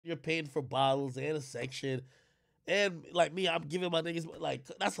You're paying for bottles and a section. And like me, I'm giving my niggas, like,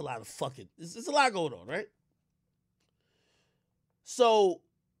 that's a lot of fucking, it's a lot going on, right? So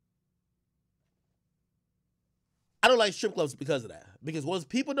I don't like strip clubs because of that. Because once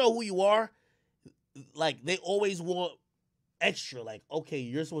people know who you are, like, they always want extra. Like, okay,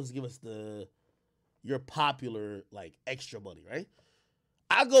 you're supposed to give us your popular, like, extra money, right?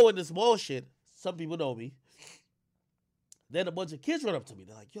 I go in this small shit. Some people know me. Then a bunch of kids run up to me.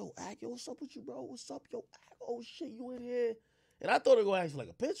 They're like, yo, Ak, yo, what's up with you, bro? What's up, yo, Ak? Oh, shit, you in here? And I thought they were going to ask for, like,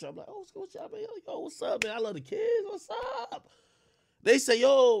 a picture. I'm like, oh, what's up, man? Yo, what's up, man? I love the kids. What's up? They say,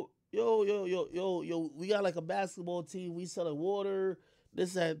 yo, we got, like, a basketball team. We selling water,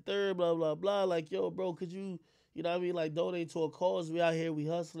 this, that, and third, blah, blah, blah. Like, yo, bro, could you know what I mean? Like, donate to a cause. We out here, we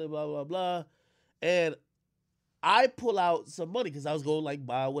hustling, blah, blah, blah. And I pull out some money because I was going to, like,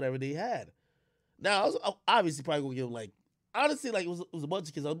 buy whatever they had. Now, I was obviously probably going to give them, like, honestly, like, it was a bunch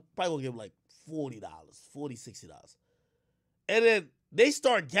of kids. I'm probably going to give them, like, $40, $60. And then they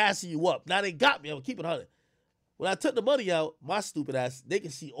start gassing you up. Now, they got me. I'm going to keep it 100. When I took the money out, my stupid ass, they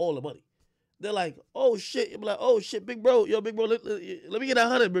can see all the money. They're like, oh, shit. I'm like, oh, shit, big bro. Yo, big bro, let me get that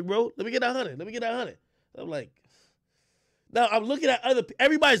 100, big bro. Let me get that 100. Let me get that 100. I'm like, now I'm looking at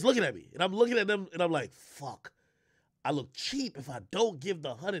everybody's looking at me. And I'm looking at them, and I'm like, fuck. I look cheap if I don't give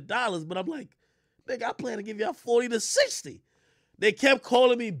the $100, but I'm like, nigga, I plan to give y'all 40 to 60. They kept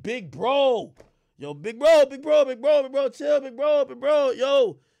calling me big bro. Yo, big bro, big bro, big bro, big bro, chill, big bro, big bro.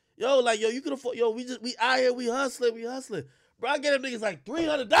 Yo, like, yo, you can afford, yo, we out here, we hustling. Bro, I get them niggas like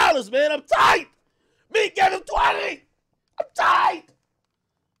 $300, man. I'm tight. Me, get him 20. I'm tight.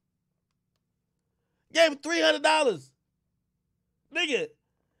 Gave him $300. Nigga,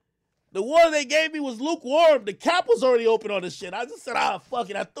 the water they gave me was lukewarm. The cap was already open on this shit. I just said, fuck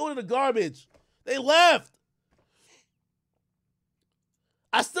it. I threw it in the garbage. They left.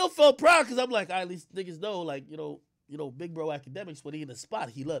 I still felt proud because I'm like, at least niggas know, like, you know, big bro Akademiks, when he in the spot,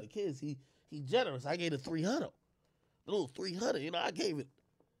 he love the kids. He generous. I gave it 300. The little 300, you know, I gave it.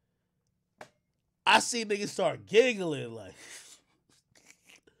 I see niggas start giggling, like,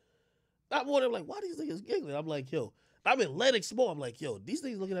 not more than like, why these niggas giggling? I'm like, yo, I'm in Lennox Mall. I'm like, yo, these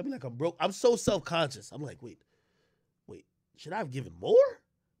niggas looking at me like I'm broke. I'm so self-conscious. I'm like, wait, should I have given more?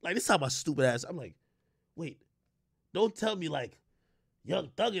 Like, this is how my stupid ass, I'm like, wait, don't tell me like Young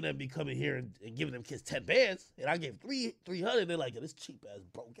Thug and them be coming here and giving them kids 10 bands, and I gave 300. They're like, yo, this cheap ass,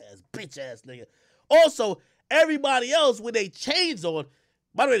 broke ass, bitch ass nigga. Also, everybody else, when they chains on,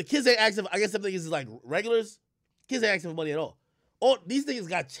 by the way, the kids ain't asking, I guess some niggas is like regulars. Kids ain't asking for money at all. These niggas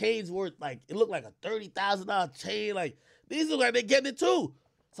got chains worth, like, it looked like a $30,000 chain. Like, these look like they getting it too.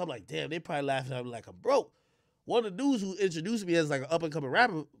 So I'm like, damn, they probably laughing at me like I'm broke. One of the dudes who introduced me as like an up-and-coming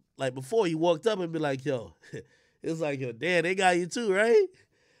rapper, like, before he walked up and be like, yo, it was like, yo, damn, they got you too, right?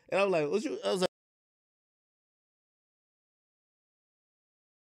 And I'm like, what you? I was like,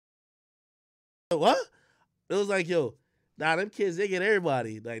 what? It was like, yo, nah, them kids, they get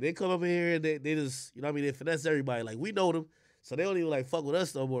everybody. Like, they come up in here and they just, you know what I mean, they finesse everybody. Like, we know them, so they don't even, like, fuck with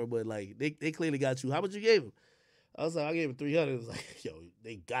us no more, but, like, they clearly got you. How much you gave them? I was like, I gave him 300. It was like, yo,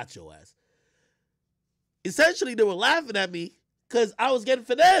 they got your ass. Essentially, they were laughing at me because I was getting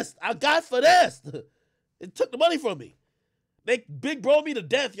finessed. I got finessed. It took the money from me. They big bro me to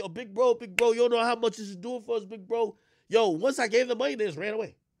death. Yo, big bro, you don't know how much this is doing for us, big bro. Yo, once I gave the money, they just ran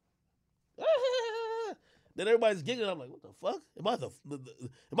away. Then everybody's giggling. I'm like, what the fuck? Am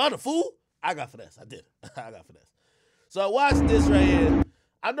I the fool? I got finesse. I did. I got finesse. So I watched this right here.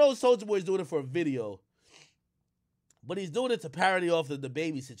 I know Soulja Boy's doing it for a video, but he's doing it to parody off the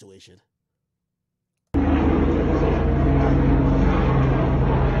Dababy situation.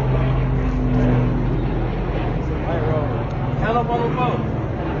 Count up on the phone.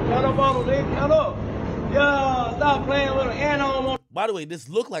 Count up on them, nigga. Count up. Yo, stop playing with them. And on By the way, this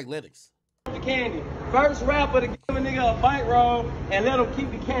looked like Lennox. the candy. First rapper to give a nigga a bite roll and let him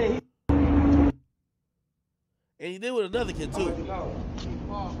keep the candy. And he did with another kid too.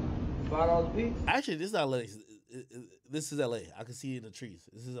 $5 a piece. Actually, this is not Lennox. This is LA. I can see it in the trees.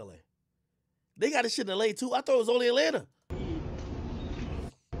 This is LA. They got this shit in LA too. I thought it was only Atlanta.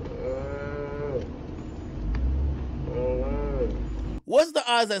 What's the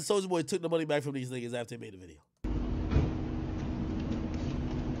odds that Soulja Boy took the money back from these niggas after he made the video?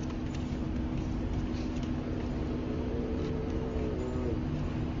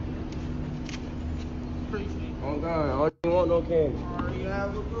 Oh God, I don't want no candy.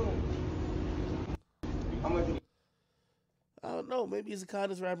 How much? I don't know. Maybe he's the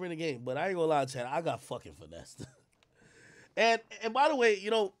kindest rapper in the game, but I ain't gonna lie, Chad. I got fucking finessed. and by the way,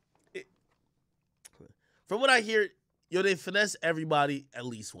 you know, from what I hear, they finesse everybody at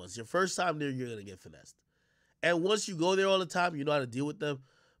least once. Your first time there, you're gonna get finessed. And once you go there all the time, you know how to deal with them.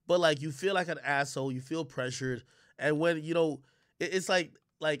 But like you feel like an asshole, you feel pressured. And when, it's like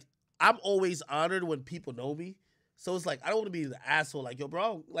I'm always honored when people know me. So it's like I don't want to be the asshole, like, yo,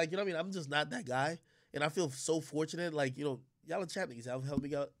 bro, like, you know what I mean? I'm just not that guy. And I feel so fortunate. Like, y'all are chat niggas. Y'all helped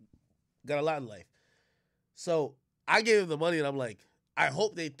me out, got a lot in life. So I gave him the money and I'm like, I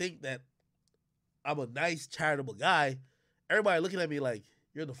hope they think that I'm a nice, charitable guy. Everybody looking at me like,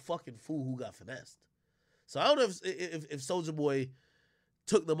 you're the fucking fool who got finessed. So I don't know if Soulja Boy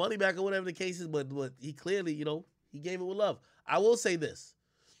took the money back or whatever the case is, but he clearly, he gave it with love. I will say this.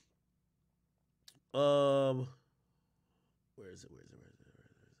 Where is it?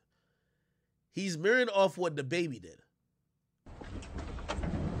 He's mirroring off what Dababy did.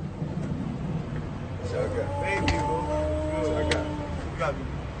 So I got baby, bro. So I got. You got me.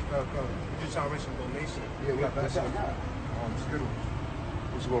 You just trying to make some donation. Yeah, we got that shit. Skittles.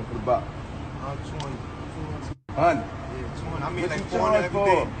 What you want for the box? 20. 100. Yeah, 20. I mean, like 400 every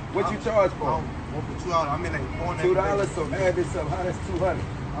day. What you charge for? One for $2. I mean, like 400 $2, so add this up. How that's 200?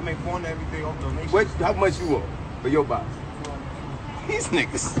 I make 400 every day off donation. How much you want for your box? These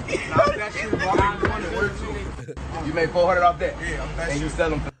niggas. You made 400 off that? Yeah, I'm that and shit. You sell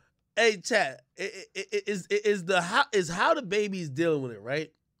them for... Hey, chat, is how Dababy's dealing with it,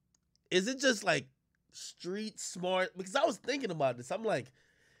 right? Is it just like street smart? Because I was thinking about this. I'm like,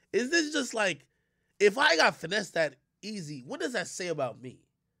 is this just like, if I got finessed that easy, what does that say about me?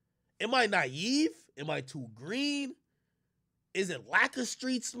 Am I naive? Am I too green? Is it lack of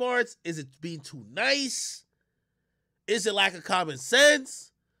street smarts? Is it being too nice? Is it lack of common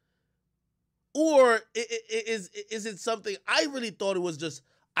sense? Or is it something, I really thought it was just,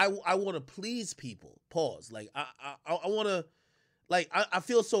 I want to please people. Pause. Like, I want to, like, I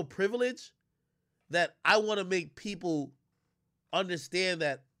feel so privileged that I want to make people understand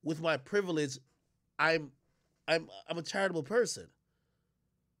that with my privilege, I'm a charitable person.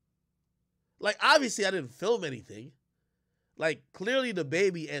 Like, obviously, I didn't film anything. Like, clearly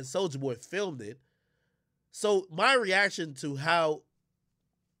Dababy and Soulja Boy filmed it. So my reaction to how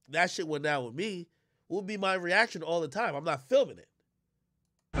that shit went down with me will be my reaction all the time. I'm not filming it.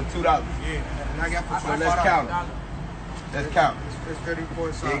 For $2. Yeah, and I got for $5. Let's count it. Let's count. It's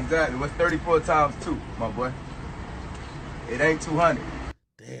 34 times. Exactly. What's 34 times 2, my boy? It ain't 200.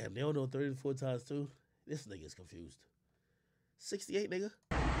 Damn, they don't know 34 times 2? This nigga's confused. 68, nigga.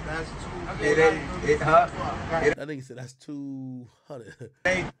 That's 2. It ain't, That nigga said that's 200. It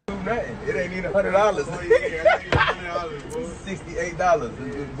ain't nothing. It ain't even $100. Oh, yeah, that's even $100, bro.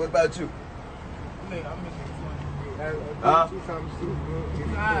 $68. What about you? I'm making 200. Huh? 2 times 2,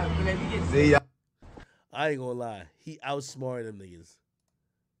 bro. See ya. I ain't gonna lie. He outsmarted them niggas.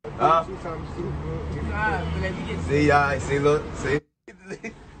 Huh? 2 times 2, bro. See ya. See, look. See?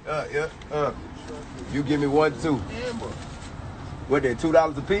 Yeah. You give me 1, 2. What, they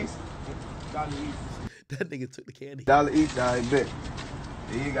 $2 a piece? That nigga took the candy. $1 each, I bet.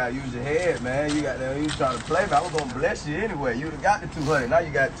 You gotta use your head, man. You trying to play me. I was gonna bless you anyway. You'd have got the 200. Now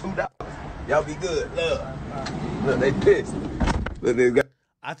you got $2. Y'all be good. Look, they pissed. Look, they got.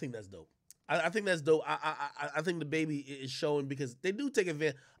 I think that's dope. I think that's dope. I think Dababy is showing, because they do take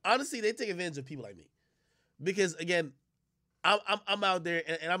advantage. Honestly, they take advantage of people like me. Because again, I'm out there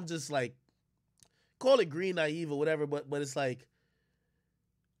and I'm just like, call it green naive or whatever, but it's like,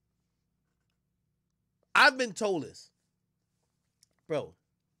 I've been told this. Bro,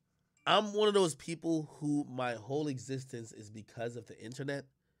 I'm one of those people who my whole existence is because of the internet.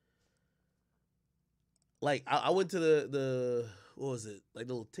 Like, I went to the what was it? Like,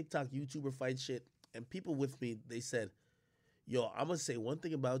 the little TikTok YouTuber fight shit. And people with me, they said, yo, I'm going to say one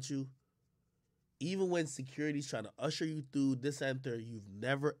thing about you. Even when security's trying to usher you through this and that, you've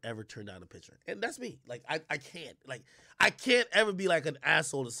never, ever turned down a picture. And that's me. Like, I can't. Like, I can't ever be like an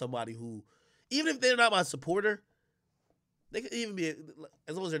asshole to somebody who, even if they're not my supporter, they could even be,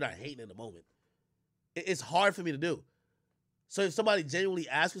 as long as they're not hating in the moment. It's hard for me to do. So if somebody genuinely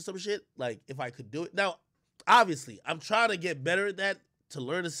asks me some shit, like, if I could do it. Now, obviously, I'm trying to get better at that, to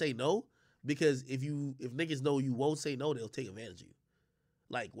learn to say no. Because if niggas know you won't say no, they'll take advantage of you.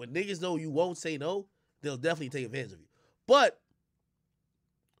 Like, when niggas know you won't say no, they'll definitely take advantage of you. But,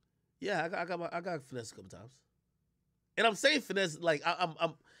 yeah, I got finesse a couple times. And I'm saying finesse, like,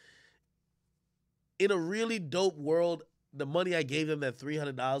 I'm in a really dope world. The money I gave them, that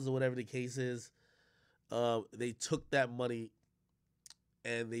 $300 or whatever the case is, they took that money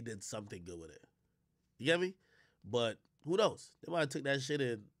and they did something good with it. You get me? But who knows? They might have took that shit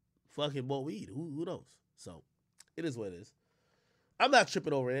and fucking bought weed. Who knows? So it is what it is. I'm not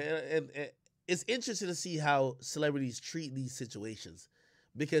tripping over it. And it's interesting to see how celebrities treat these situations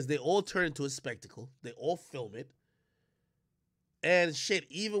because they all turn into a spectacle. They all film it. And shit,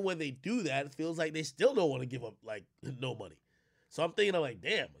 even when they do that, it feels like they still don't want to give up, like, no money. So I'm thinking, I'm like,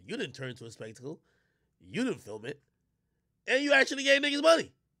 damn, you didn't turn into a spectacle. You didn't film it. And you actually gave niggas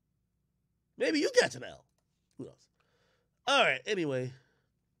money. Maybe you catch an L. Who knows? All right, anyway.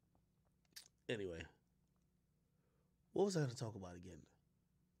 What was I going to talk about again?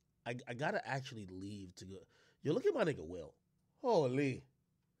 I got to actually leave to go. Yo, look at my nigga Will. Holy.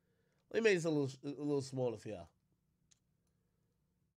 Let me make this a little smaller for y'all.